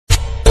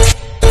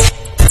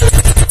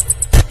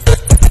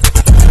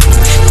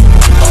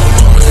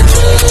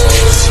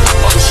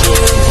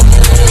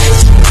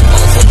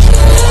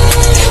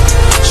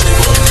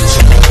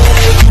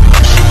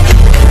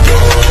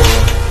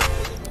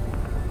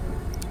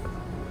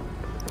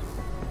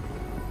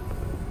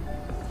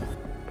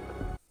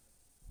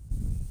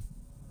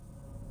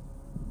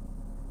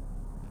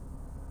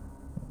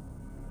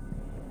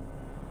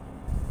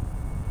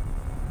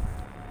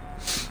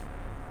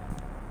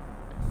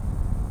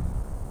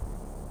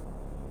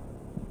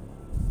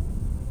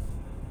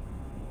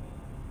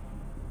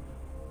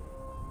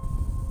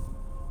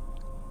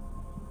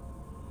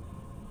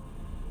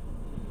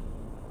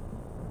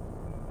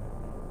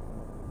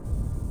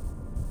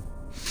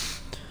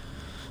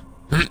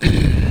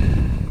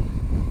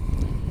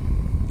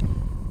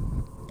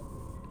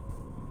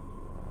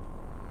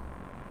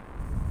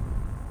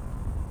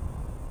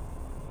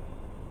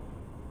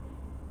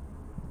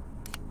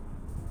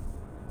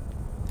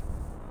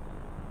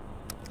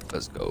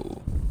Let's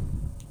go.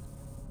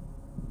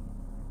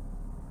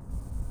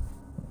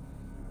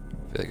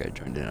 I feel like I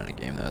joined in on a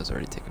game that was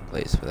already taking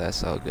place, but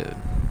that's all good.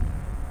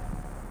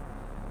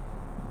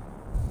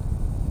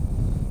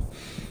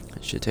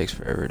 That shit takes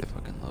forever to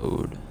fucking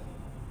load.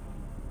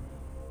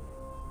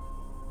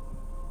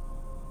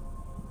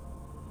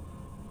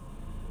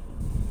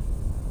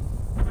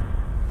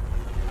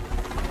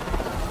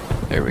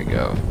 There we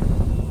go.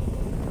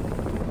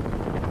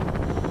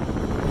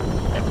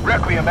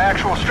 Requiem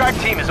actual strike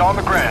team is on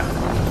the ground.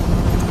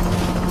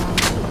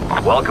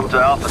 Welcome to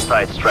Alpha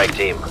Site, strike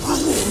team.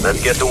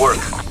 Let's get to work.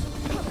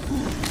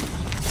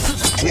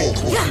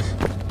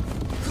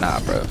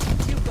 Nah, bro.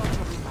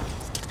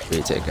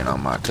 Be taking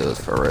on my kills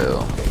for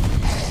real.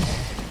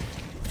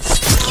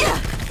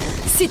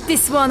 Sit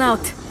this one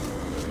out.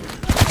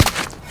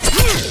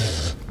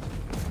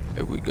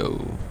 Here we go.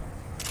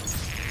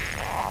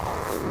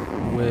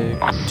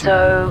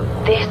 So,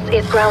 this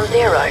is Ground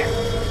Zero.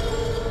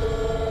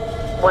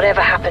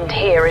 Whatever happened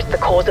here is the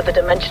cause of the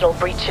dimensional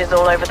breaches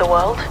all over the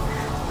world.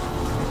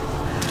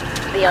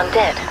 The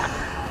undead.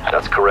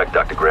 That's correct,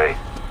 Dr. Gray.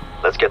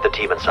 Let's get the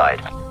team inside.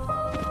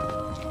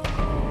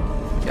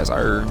 Yes,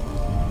 sir.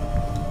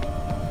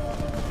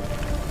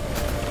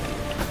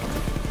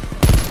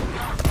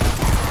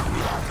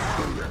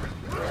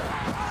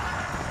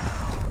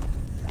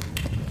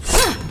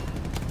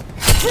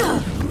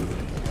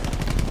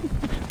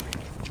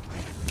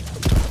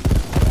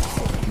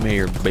 Come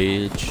here,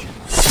 bitch.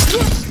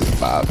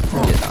 Bob,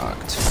 get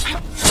knocked.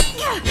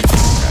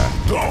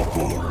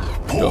 Double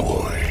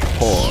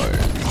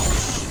points.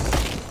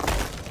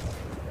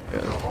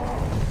 Yeah.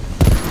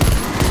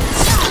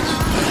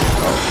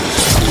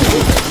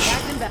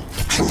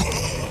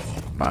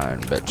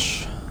 Mine,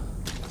 bitch.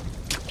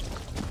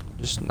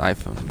 Just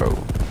knife him, bro.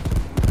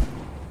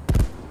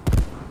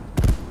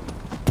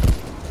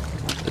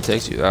 It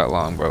takes you that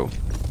long, bro.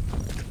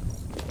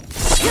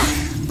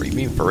 Are you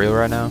being for real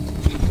right now?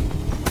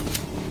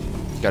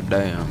 God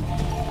damn.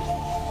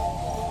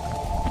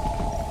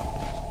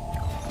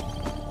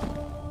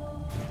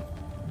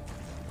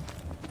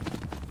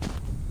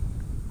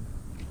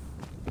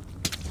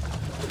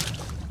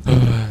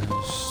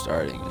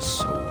 Starting is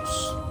so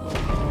slow. I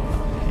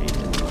hate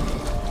it.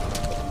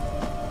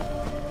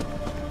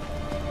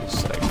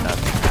 It's like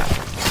nothing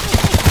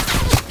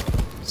happens.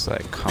 It's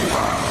like, come on,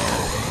 man.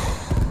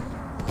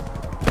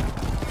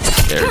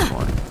 There's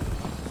one.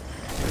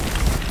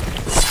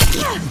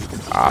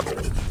 Ah.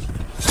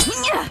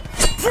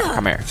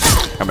 Come here.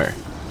 Come here.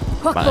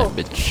 Mine,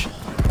 bitch.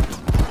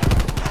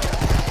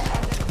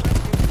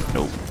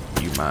 Nope.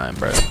 You mine,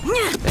 bro.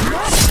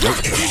 Nope.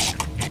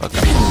 Fuck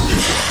up.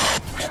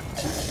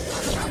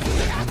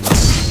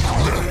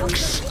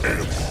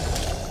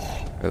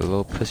 The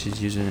little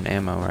pussy's using an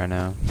ammo right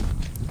now.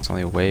 It's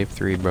only wave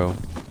 3, bro.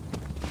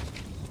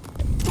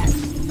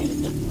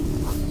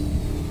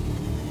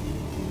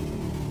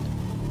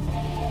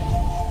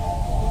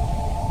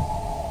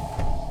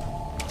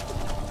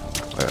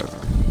 Whatever.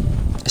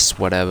 It's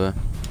whatever.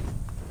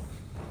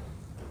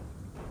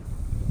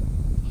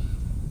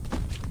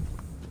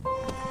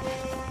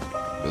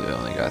 Really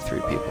only got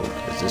 3 people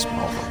because this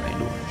motherfucker ain't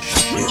doing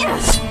shit.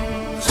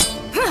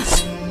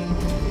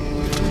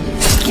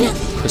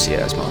 Pussy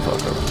ass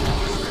motherfucker.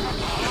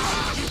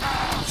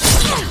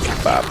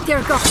 Bop.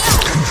 There go.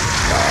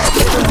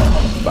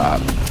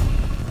 Bop. Bop.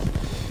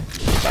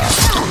 Bop.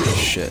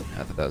 Shit,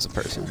 I thought that was a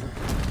person.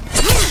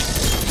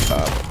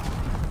 Bop.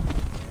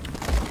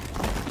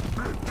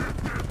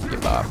 Get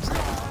bopped.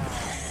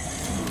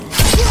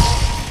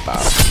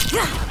 Bop.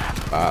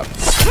 Bop.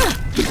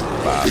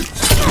 Bop.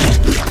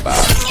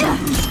 Bop.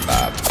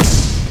 Bop.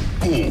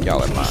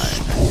 Y'all are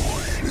mine.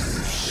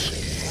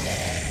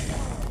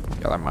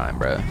 Y'all are mine,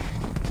 bruh.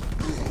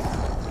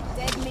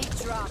 Dead meat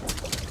dropped.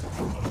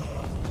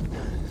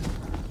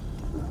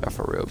 Y'all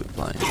for real be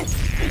playing.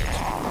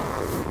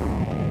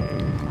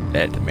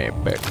 Let me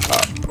back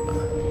up.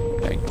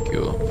 Thank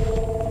you.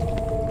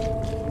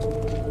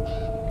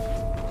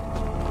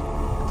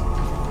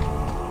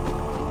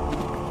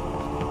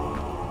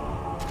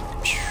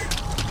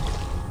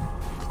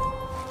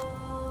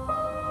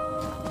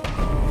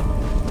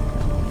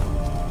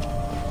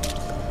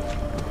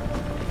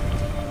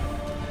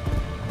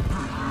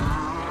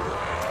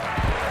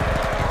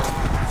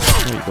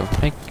 There you go.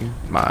 Thank you.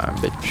 My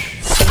bitch.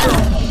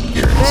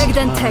 Bag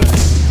then take.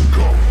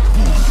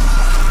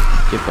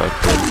 Get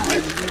fucked.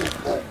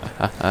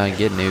 Haha,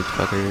 get nuked,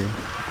 fucker.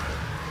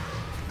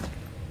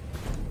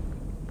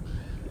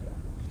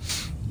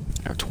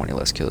 I have 20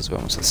 less kills, but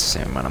almost the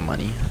same amount of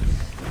money.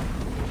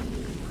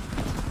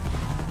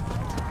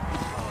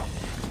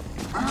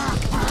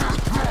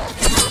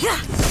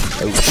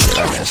 Oh shit, I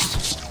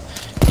missed.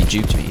 He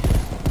juked me.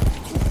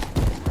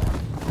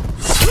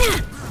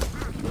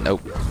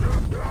 Nope.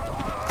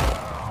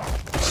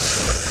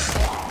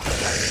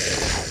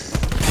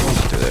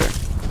 Through there.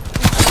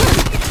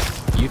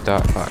 You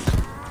thought, fuck.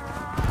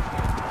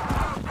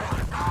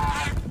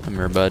 Come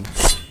here, bud.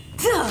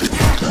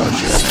 Oh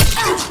shit,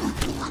 I missed.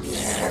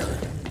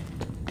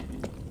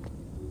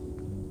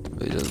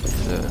 Really doesn't look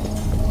good.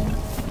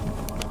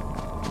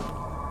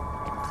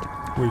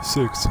 Wave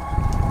 6.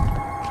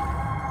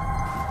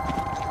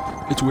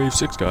 It's wave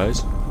 6, guys.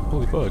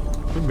 Holy fuck.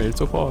 We made it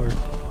so far.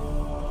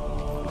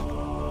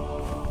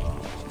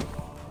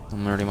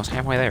 I'm already almost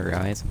halfway there,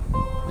 guys.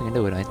 We can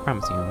do it, I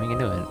promise you, we can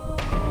do it.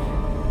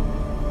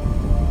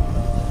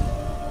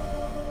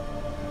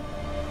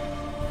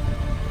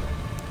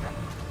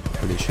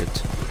 Holy shit.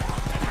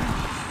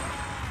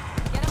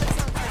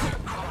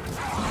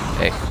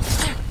 Hey.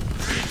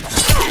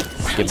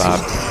 Get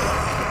bobbed.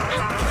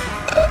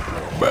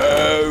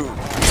 Bro!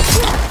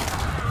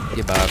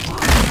 Get bobbed.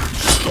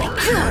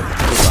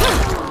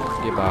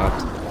 Get bobbed.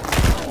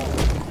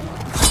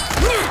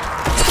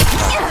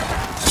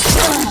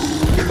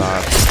 Get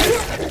bobbed.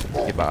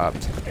 Get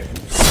bobbed.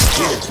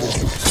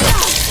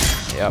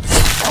 Yep.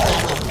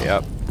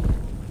 Yep.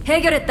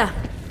 Hegeretta.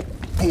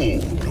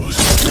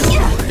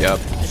 Yep.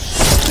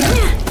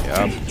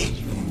 Yep.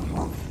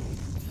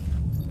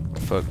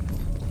 Fuck.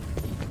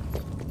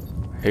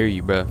 I hear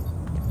you, bro.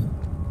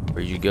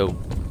 Where'd you go?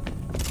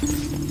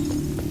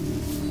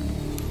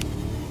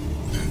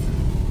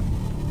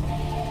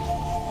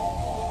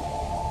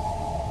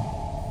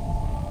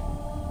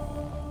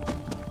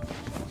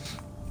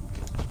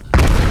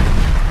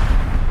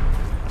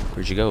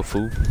 Where'd you go,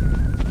 fool?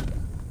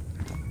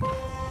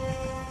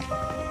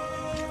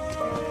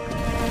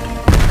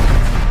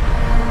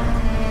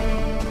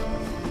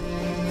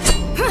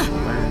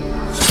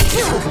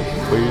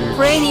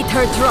 Brainy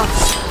turd drop.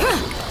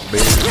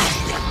 Bitch.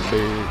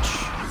 Bitch.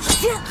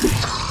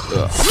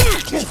 Ugh.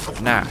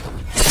 Nah.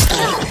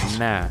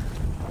 Nah.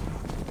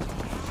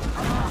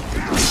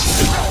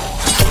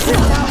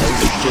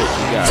 Shit,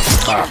 you got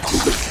popped.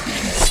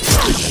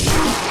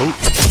 Oh.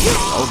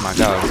 Oh my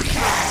god.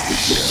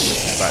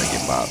 About to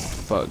get popped.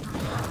 Fuck.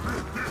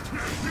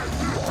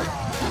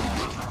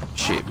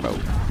 Shit, bro.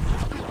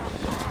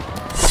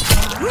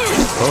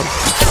 Oh.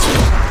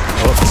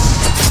 Oh.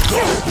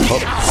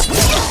 Hop.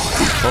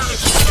 Hop.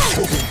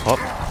 Hop.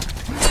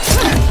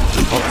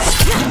 Hop.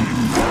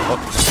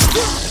 Hop.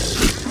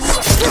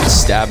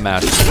 Stab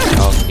master.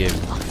 I'll give.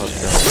 Fuck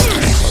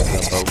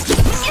them, bro.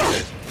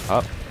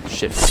 Hop.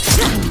 Shit.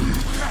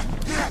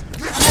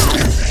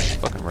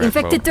 Fucking red,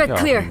 Infected bro. threat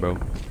clear. Bro.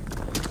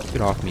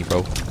 Get off me,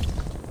 bro.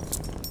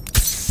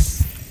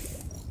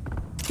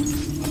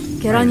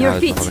 Get on your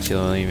feet. I was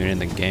still even in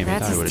the game. I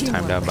That thought it is would have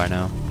timed out by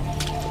now.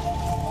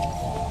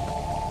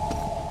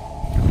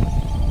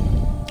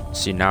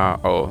 See now,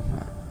 oh,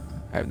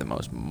 I have the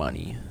most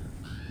money.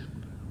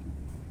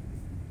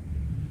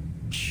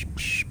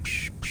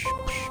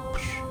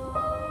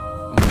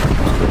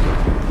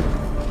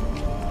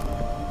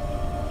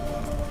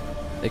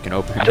 They can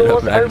open it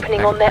Doors up.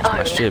 opening on their My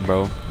own. shit,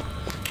 bro.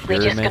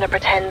 We're just gonna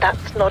pretend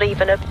that's not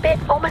even a bit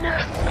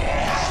ominous.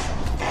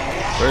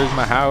 Where's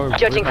my Howard?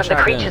 Judging from the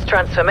creature's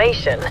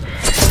transformation,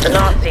 the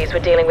Nazis were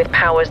dealing with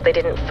powers they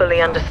didn't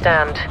fully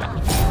understand.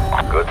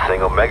 Good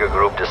thing Omega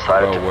Group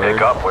decided to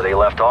pick up where they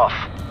left off.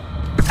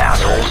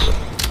 Assholes.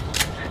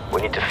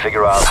 We need to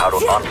figure out how to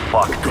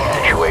unfuck the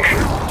situation.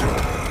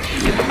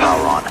 Get the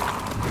power on.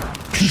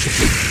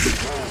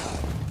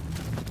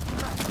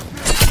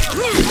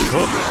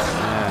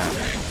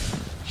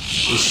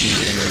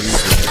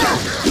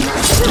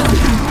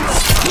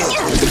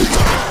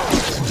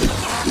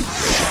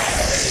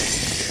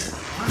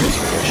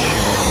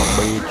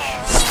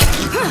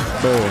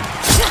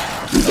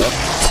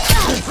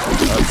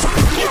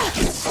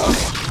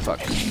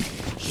 Fuck.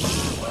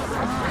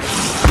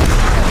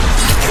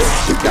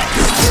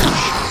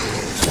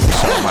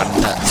 My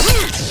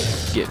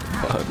nuts. Get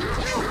fucked.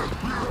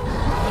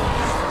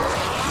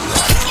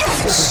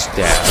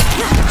 Stab.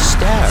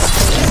 Stab.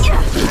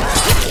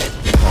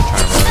 I'm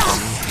trying to run from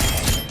me.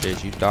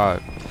 Bitch, you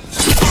died.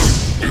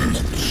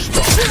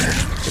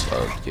 Get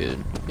fucked, kid.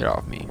 Get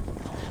off me.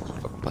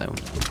 Fucking playing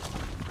with me.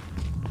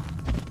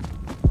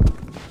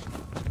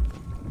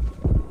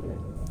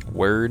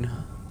 Word.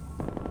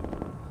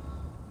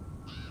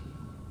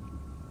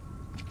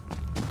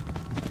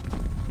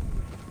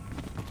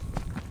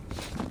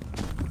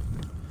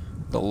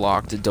 The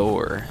locked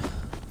door.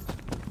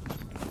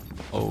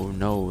 Oh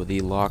no, they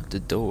locked the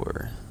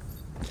door.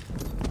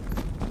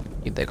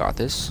 Think they got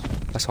this?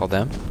 I saw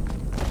them.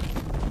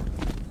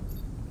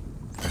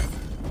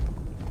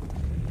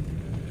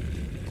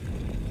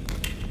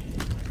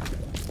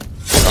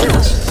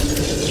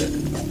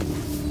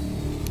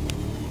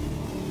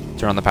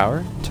 Turn on the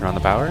power. Turn on the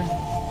power.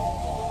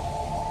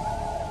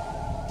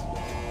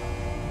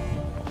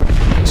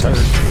 Yes, sir.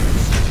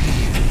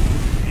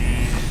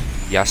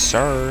 Yes,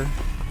 sir.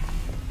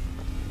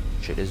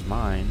 Shit is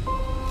mine.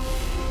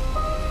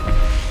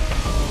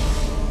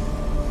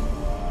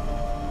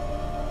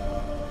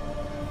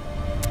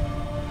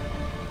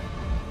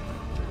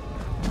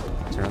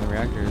 Turn on the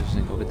reactors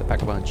and go get the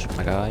pack-a-punch,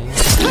 my guy.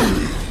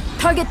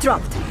 Target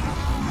dropped.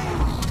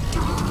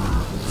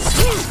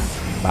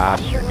 Bob.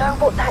 You know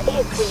what that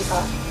is,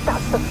 Weaver?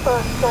 That's the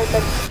first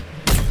moment.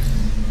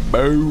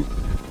 Boo.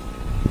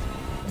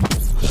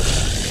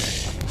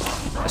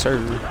 Yes, sir.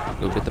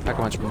 Go get the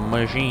pack-a-punch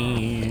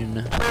machine.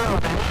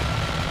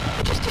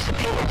 It just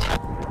disappeared.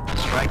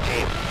 Strike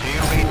team, do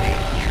you read me?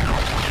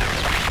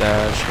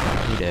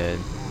 mustache. He did.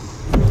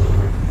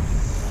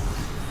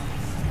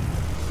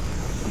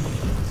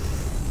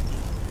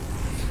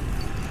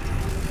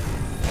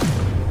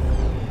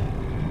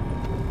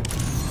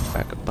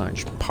 Back a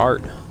bunch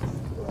part.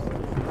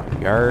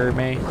 You heard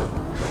me?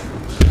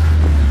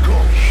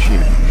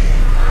 Shoot.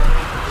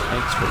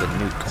 Thanks for the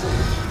nuke.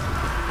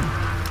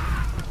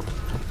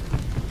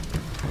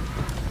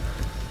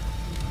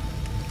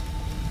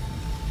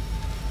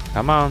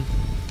 Come on.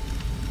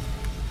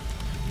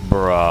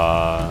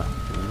 Bruh.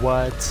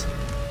 What?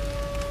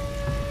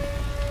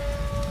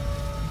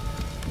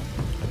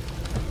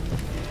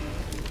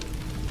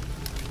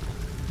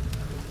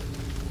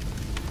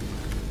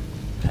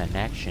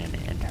 Connection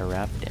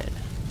interrupted.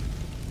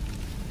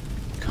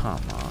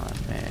 Come on,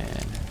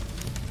 man.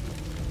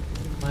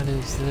 What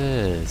is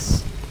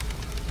this?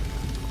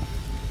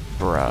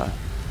 Bruh.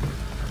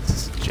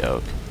 This is a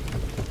joke.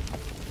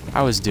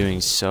 I was doing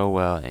so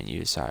well and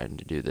you decided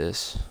to do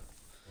this.